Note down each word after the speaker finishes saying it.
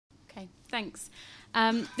Thanks.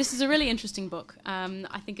 This is a really interesting book.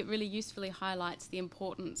 I think it really usefully highlights the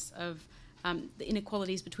importance of the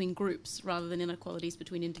inequalities between groups rather than inequalities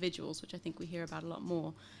between individuals, which I think we hear about a lot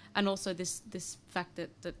more. And also this fact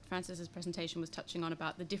that Frances's presentation was touching on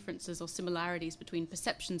about the differences or similarities between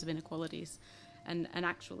perceptions of inequalities and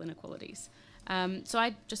actual inequalities. So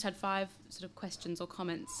I just had 5 sort of questions or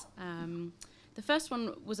comments. The first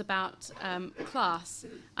one was about class,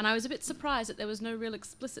 and I was a bit surprised that there was no real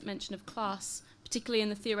explicit mention of class, particularly in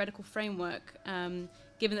the theoretical framework,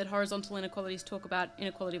 given that horizontal inequalities talk about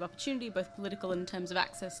inequality of opportunity, both political and in terms of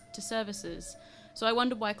access to services. So I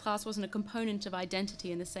wondered why class wasn't a component of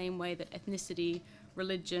identity in the same way that ethnicity,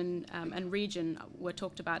 religion, and region were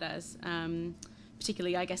talked about as,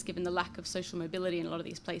 particularly, I guess, given the lack of social mobility in a lot of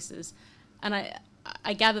these places. And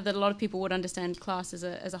I gather that a lot of people would understand class as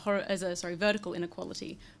a vertical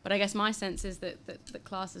inequality, but I guess my sense is that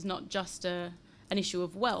class is not just an issue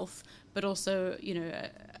of wealth, but also, you know,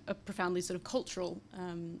 a profoundly sort of cultural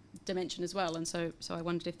dimension as well. And so I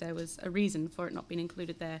wondered if there was a reason for it not being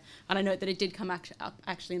included there. And I note that it did come up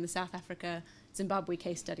actually in the South Africa Zimbabwe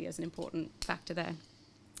case study as an important factor there.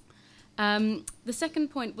 The second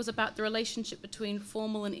point was about the relationship between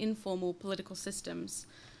formal and informal political systems.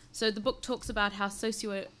 So the book talks about how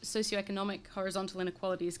socioeconomic horizontal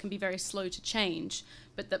inequalities can be very slow to change,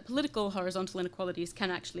 but that political horizontal inequalities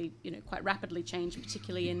can actually, you know, quite rapidly change,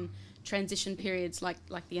 particularly in transition periods like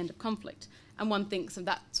the end of conflict. And one thinks of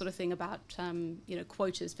that sort of thing about, you know,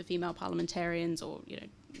 quotas for female parliamentarians, or, you know,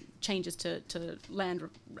 changes to land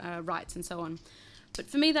rights and so on. But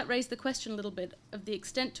for me, that raised the question a little bit of the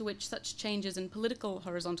extent to which such changes in political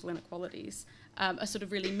horizontal inequalities are sort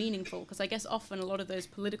of really meaningful, because I guess often a lot of those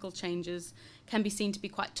political changes can be seen to be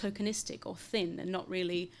quite tokenistic or thin and not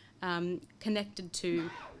really connected to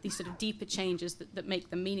these sort of deeper changes that make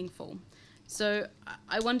them meaningful. So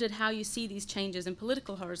I wondered how you see these changes in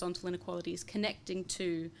political horizontal inequalities connecting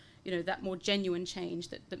to, you know, that more genuine change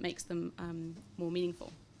that makes them more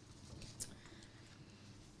meaningful.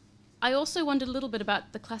 I also wondered a little bit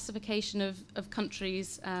about the classification of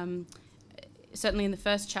countries, certainly in the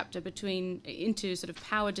first chapter, into sort of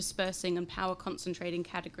power dispersing and power concentrating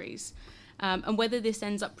categories, and whether this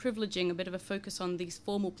ends up privileging a bit of a focus on these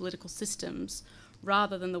formal political systems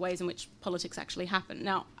rather than the ways in which politics actually happen.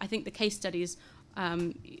 Now, I think the case studies,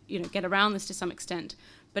 you know, get around this to some extent,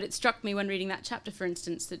 but it struck me when reading that chapter, for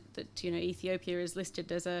instance, that you know, Ethiopia is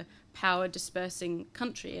listed as a power dispersing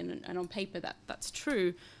country, and on paper that's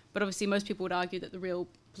true. But obviously, most people would argue that the real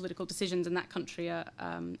political decisions in that country are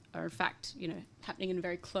in fact, you know, happening in a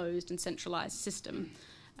very closed and centralised system.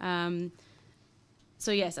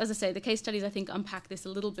 So yes, as I say, the case studies I think unpack this a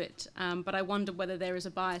little bit, but I wonder whether there is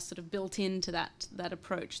a bias sort of built into that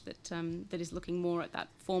approach that is looking more at that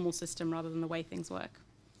formal system rather than the way things work.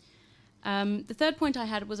 The third point I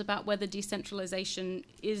had was about whether decentralisation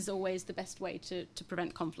is always the best way to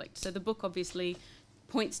prevent conflict. So the book obviously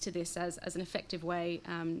points to this as an effective way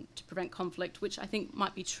to prevent conflict, which I think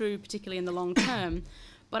might be true, particularly in the long term.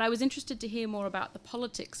 But I was interested to hear more about the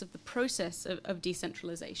politics of the process of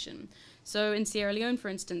decentralisation. So in Sierra Leone, for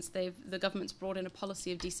instance, the government's brought in a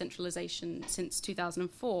policy of decentralisation since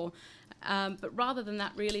 2004. But rather than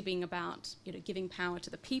that really being about, you know, giving power to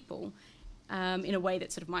the people in a way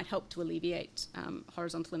that sort of might help to alleviate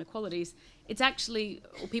horizontal inequalities, it's actually,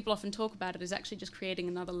 or people often talk about it, as actually just creating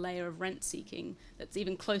another layer of rent-seeking that's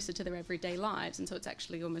even closer to their everyday lives, and so it's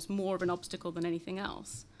actually almost more of an obstacle than anything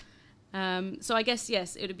else. So I guess,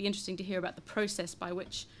 yes, it would be interesting to hear about the process by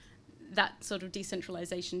which that sort of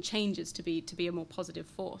decentralisation changes to be a more positive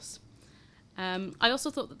force. I also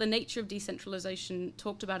thought that the nature of decentralisation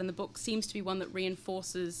talked about in the book seems to be one that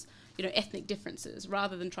reinforces, you know, ethnic differences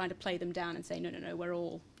rather than trying to play them down and say, no, we're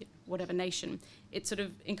all, you know, whatever nation. It sort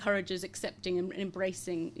of encourages accepting and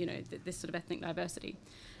embracing, you know, this sort of ethnic diversity.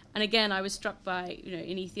 And again, I was struck by, you know,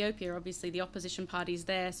 in Ethiopia, obviously the opposition parties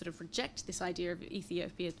there sort of reject this idea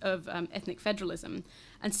of ethnic federalism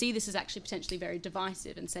and see this as actually potentially very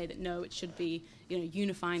divisive, and say that no, it should be, you know,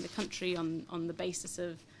 unifying the country on the basis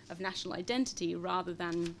of national identity rather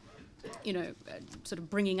than, you know, sort of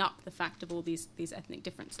bringing up the fact of all these ethnic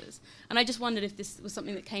differences. And I just wondered if this was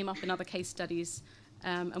something that came up in other case studies,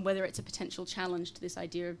 and whether it's a potential challenge to this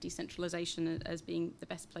idea of decentralisation as being the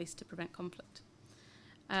best place to prevent conflict.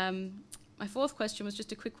 My fourth question was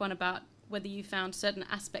just a quick one about whether you found certain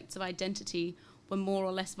aspects of identity were more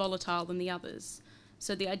or less volatile than the others.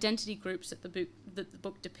 So the identity groups that the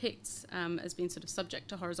book depicts as being sort of subject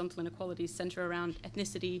to horizontal inequalities centre around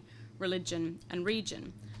ethnicity, religion, and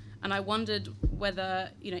region. And I wondered whether,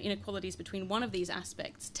 you know, inequalities between one of these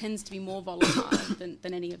aspects tends to be more volatile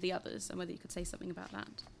than any of the others, and whether you could say something about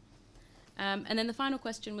that. And then the final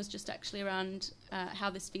question was just actually around how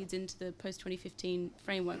this feeds into the post-2015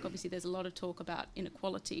 framework. Obviously, there's a lot of talk about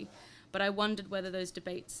inequality, but I wondered whether those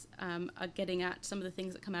debates are getting at some of the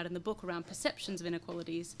things that come out in the book around perceptions of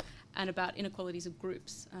inequalities and about inequalities of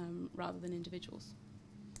groups rather than individuals.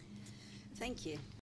 Thank you.